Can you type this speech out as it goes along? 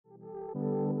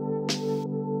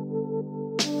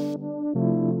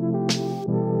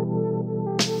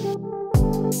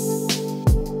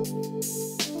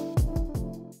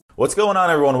What's going on,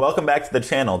 everyone? Welcome back to the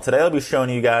channel. Today I'll be showing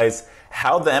you guys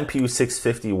how the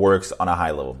MPU650 works on a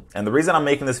high level. And the reason I'm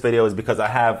making this video is because I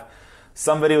have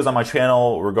some videos on my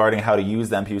channel regarding how to use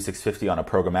the MPU650 on a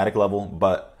programmatic level,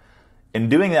 but in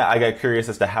doing that I got curious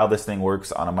as to how this thing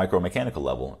works on a micromechanical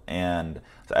level. And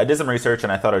so I did some research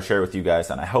and I thought I'd share it with you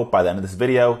guys, and I hope by the end of this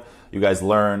video you guys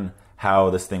learn how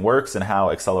this thing works and how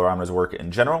accelerometers work in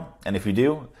general. And if you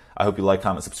do, I hope you like,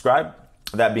 comment, subscribe.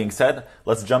 That being said,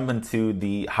 let's jump into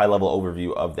the high-level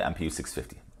overview of the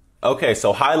MPU650. Okay,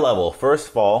 so high level, first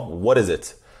of all, what is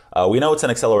it? We know it's an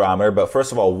accelerometer, but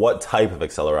first of all, what type of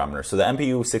accelerometer? So the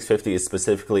MPU650 is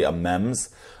specifically a MEMS,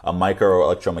 a micro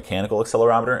electromechanical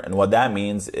accelerometer, and what that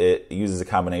means, it uses a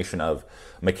combination of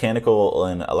mechanical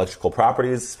and electrical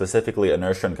properties, specifically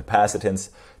inertia and capacitance,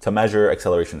 to measure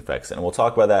acceleration effects. And we'll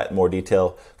talk about that in more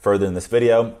detail further in this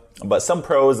video. But some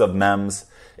pros of MEMS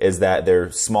is that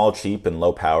they're small, cheap, and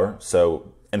low power.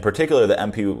 So in particular, the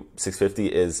MPU650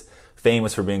 is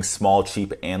famous for being small,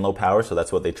 cheap, and low power. So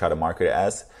that's what they try to market it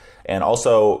as. And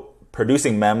also,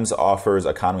 producing MEMS offers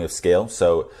economy of scale.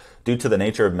 So due to the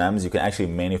nature of MEMS, you can actually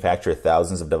manufacture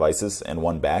thousands of devices in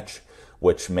one batch,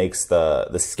 which makes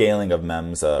the scaling of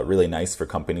MEMS really nice for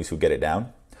companies who get it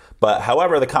down. But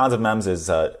however, the cons of MEMS is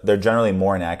they're generally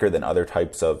more inaccurate than other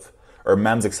types of, or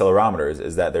MEMS accelerometers,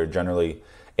 is that they're generally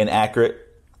inaccurate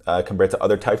compared to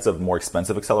other types of more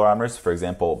expensive accelerometers. For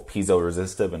example,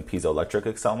 piezo-resistive and piezoelectric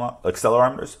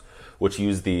accelerometers, which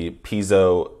use the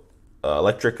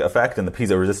piezoelectric effect and the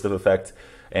piezo-resistive effect.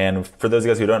 And for those of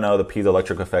you guys who don't know, the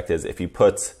piezoelectric effect is if you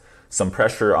put some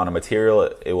pressure on a material,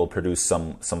 it will produce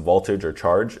some voltage or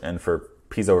charge. And for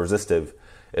piezo-resistive,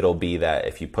 it'll be that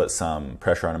if you put some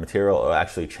pressure on a material, it'll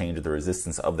actually change the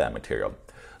resistance of that material.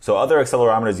 So other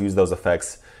accelerometers use those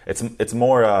effects. It's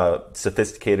more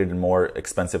sophisticated and more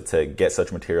expensive to get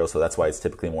such materials, so that's why it's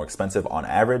typically more expensive on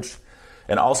average.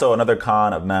 And also another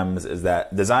con of MEMS is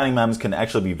that designing MEMS can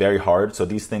actually be very hard. So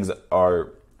these things are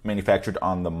manufactured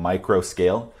on the micro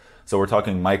scale. So we're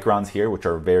talking microns here, which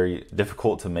are very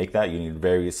difficult to make that. You need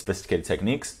very sophisticated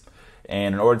techniques.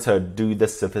 And in order to do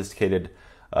this sophisticated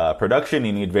production,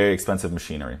 you need very expensive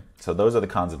machinery. So those are the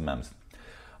cons of MEMS.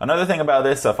 Another thing about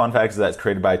this, a fun fact, is that it's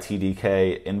created by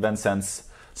TDK InvenSense.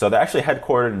 So they're actually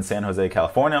headquartered in San Jose,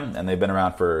 California, and they've been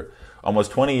around for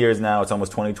almost 20 years now. It's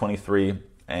almost 2023,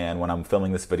 and when I'm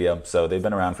filming this video, so they've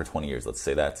been around for 20 years, let's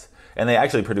say that. And they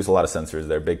actually produce a lot of sensors.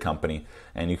 They're a big company,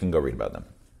 and you can go read about them.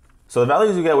 So the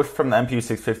values you get from the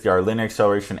MPU650 are linear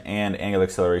acceleration and angular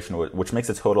acceleration, which makes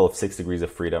a total of 6 degrees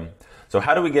of freedom. So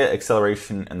how do we get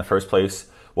acceleration in the first place?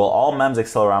 Well, all MEMS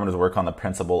accelerometers work on the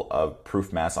principle of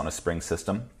proof mass on a spring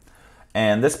system.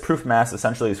 And this proof mass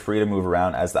essentially is free to move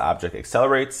around as the object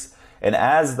accelerates. And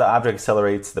as the object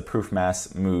accelerates, the proof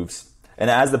mass moves. And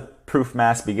as the proof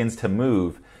mass begins to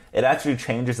move, it actually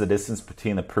changes the distance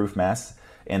between the proof mass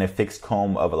and a fixed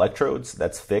comb of electrodes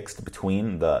that's fixed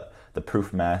between the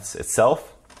proof mass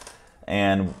itself.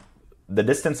 And the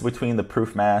distance between the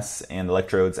proof mass and the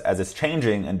electrodes, as it's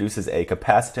changing, induces a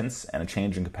capacitance and a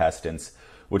change in capacitance,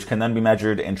 which can then be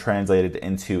measured and translated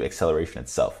into acceleration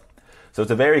itself. So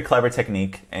it's a very clever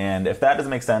technique, and if that doesn't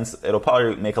make sense, it'll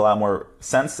probably make a lot more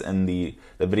sense in the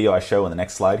video I show in the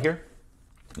next slide here.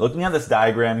 Looking at this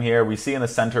diagram here, we see in the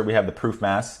center we have the proof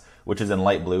mass, which is in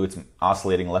light blue. It's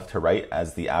oscillating left to right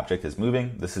as the object is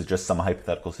moving. This is just some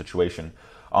hypothetical situation.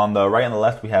 On the right and the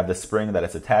left, we have the spring that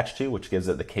it's attached to, which gives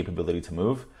it the capability to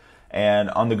move. And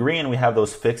on the green, we have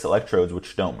those fixed electrodes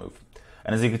which don't move.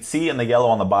 And as you can see in the yellow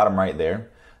on the bottom right there,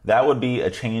 that would be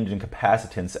a change in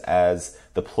capacitance as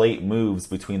the plate moves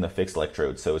between the fixed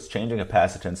electrodes. So it's changing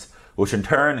capacitance, which in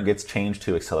turn gets changed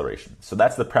to acceleration. So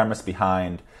that's the premise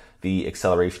behind the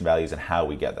acceleration values and how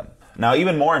we get them. Now,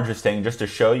 even more interesting, just to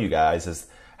show you guys, is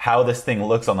how this thing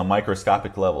looks on the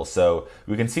microscopic level. So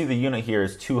we can see the unit here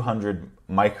is 200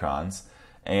 microns,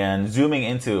 and zooming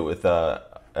into it with an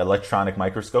electronic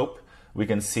microscope, we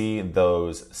can see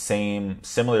those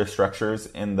similar structures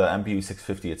in the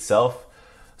MPU650 itself.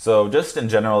 So just in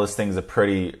general, this thing is a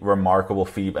pretty remarkable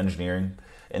feat of engineering,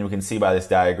 and we can see by this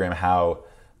diagram how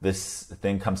this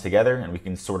thing comes together, and we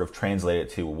can sort of translate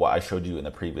it to what I showed you in the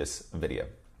previous video.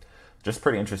 Just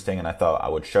pretty interesting, and I thought I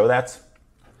would show that.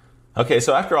 Okay,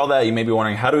 so after all that, you may be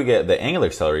wondering, how do we get the angular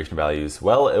acceleration values?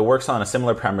 Well, it works on a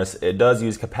similar premise. It does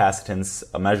use capacitance,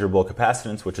 a measurable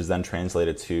capacitance, which is then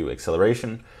translated to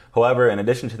acceleration. However, in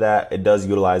addition to that, it does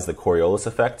utilize the Coriolis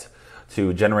effect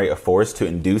to generate a force to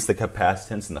induce the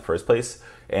capacitance in the first place.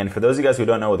 And for those of you guys who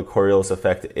don't know what the Coriolis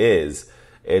effect is,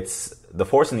 it's the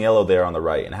force in yellow there on the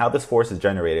right. And how this force is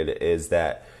generated is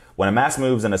that when a mass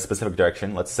moves in a specific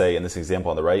direction, let's say in this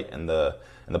example on the right, in the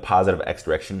positive x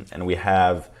direction, and we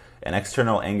have an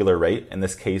external angular rate, in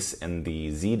this case in the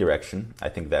z direction. I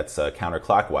think that's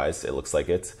counterclockwise, it looks like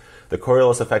it. The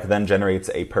Coriolis effect then generates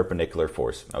a perpendicular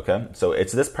force, okay? So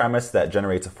it's this premise that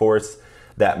generates a force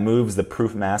that moves the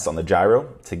proof mass on the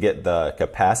gyro to get the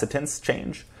capacitance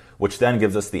change, which then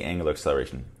gives us the angular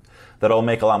acceleration. That'll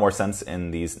make a lot more sense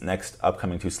in these next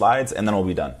upcoming 2 slides, and then we'll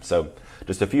be done. So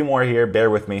just a few more here, bear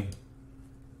with me.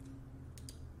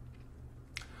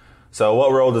 So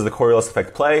what role does the Coriolis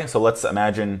effect play? So let's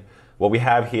imagine what we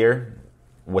have here.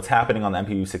 What's happening on the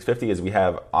MPU6050 is we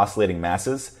have oscillating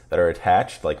masses that are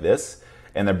attached like this,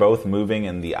 and they're both moving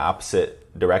in the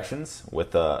opposite directions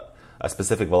with a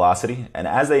specific velocity. And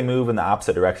as they move in the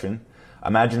opposite direction,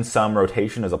 imagine some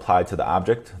rotation is applied to the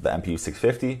object, the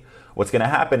MPU6050. What's going to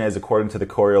happen is, according to the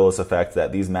Coriolis effect,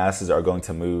 that these masses are going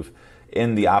to move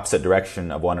in the opposite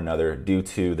direction of one another due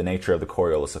to the nature of the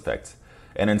Coriolis effect.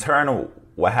 And in turn,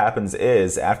 what happens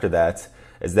is, after that,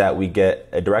 is that we get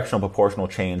a directional proportional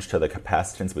change to the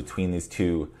capacitance between these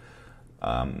two,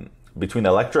 between the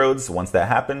electrodes once that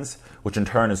happens, which in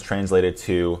turn is translated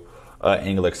to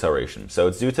angular acceleration. So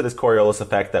it's due to this Coriolis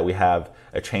effect that we have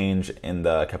a change in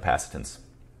the capacitance.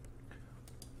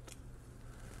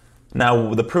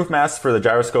 Now, the proof mass for the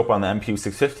gyroscope on the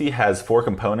MPU6050 has 4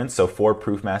 components, so 4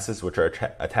 proof masses which are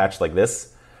attached like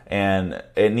this. And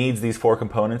it needs these 4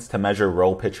 components to measure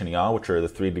roll, pitch, and yaw, which are the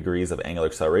 3 degrees of angular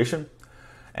acceleration.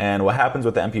 And what happens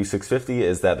with the MPU6050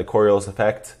 is that the Coriolis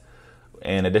effect,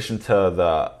 in addition to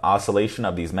the oscillation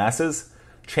of these masses,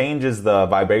 changes the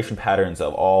vibration patterns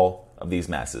of all of these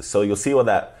masses. So you'll see what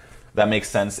that makes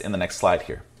sense in the next slide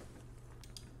here.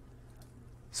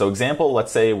 So example,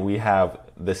 let's say we have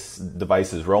this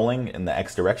device is rolling in the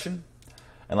x direction,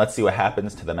 and let's see what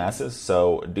happens to the masses.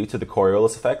 So due to the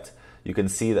Coriolis effect, you can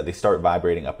see that they start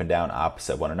vibrating up and down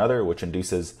opposite one another, which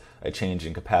induces a change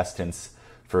in capacitance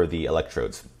for the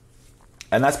electrodes.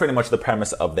 And that's pretty much the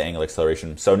premise of the angular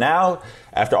acceleration. So now,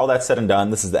 after all that's said and done,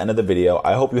 this is the end of the video.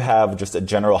 I hope you have just a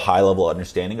general high-level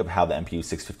understanding of how the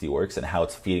MPU6050 works and how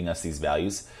it's feeding us these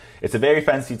values. It's a very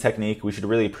fancy technique. We should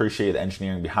really appreciate the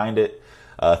engineering behind it.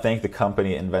 Thank the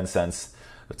company InventSense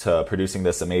to producing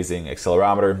this amazing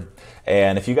accelerometer.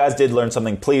 And if you guys did learn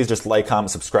something, please just like,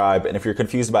 comment, subscribe. And if you're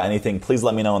confused about anything, please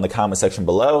let me know in the comment section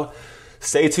below.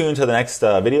 Stay tuned to the next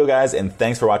video, guys, and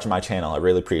thanks for watching my channel. I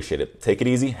really appreciate it. Take it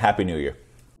easy. Happy New Year.